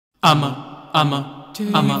I'm a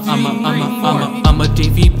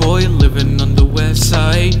Davey Boi living on the west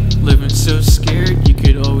side, living so scared you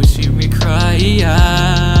could always hear me cry.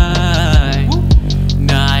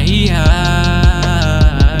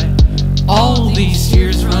 All these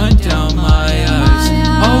tears run down my eyes.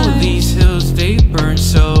 Oh, these hills they burn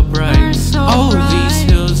so bright. Oh, these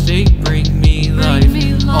hills they bring me life.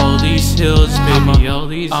 All these hills, baby, all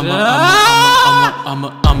these. I'm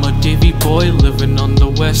a Davey Boi living on the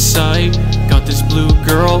west side. Got this blue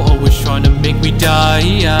girl always trying to make me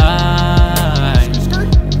die.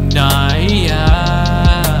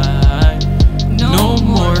 No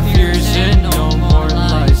more fears and no more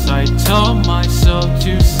lies. I tell myself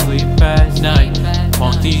to sleep at night. I'm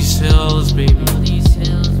on these hills, baby.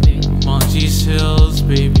 I'm on these hills,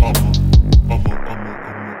 baby.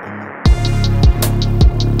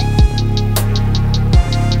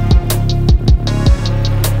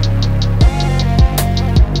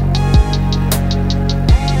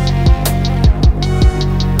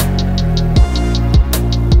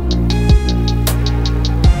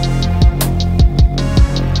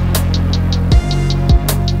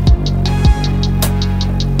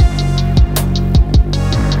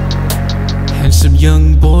 Some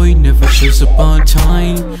young boy never shows up on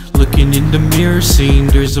time. Looking in the mirror, seeing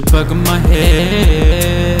there's a bug in my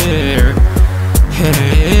hair.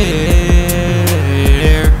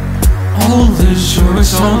 All the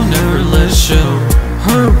shorts I'll never let show.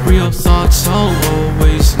 Her real thoughts I'll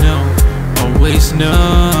always know. Always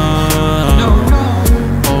know.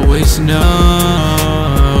 Always know.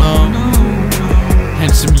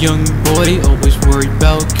 Handsome young boy, always worried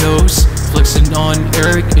about ghosts. Flexing on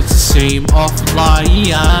Eric, it's the same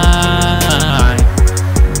offline.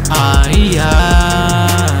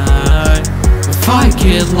 If I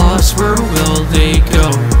get lost, where will they go?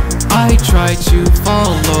 I try to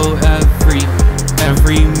follow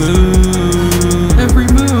every move. Every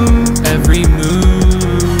move.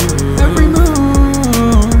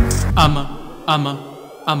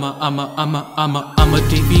 I'm a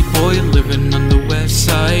Davey Boi living on the west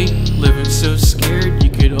side, living so scared you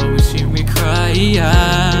could always hear me cry.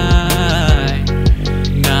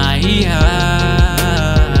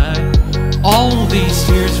 All these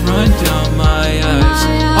tears run down my eyes.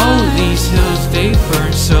 Oh, these hills they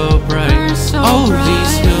burn so bright. Oh,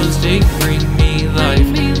 these hills they bring me life.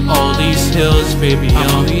 All these hills, baby,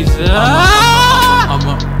 all these.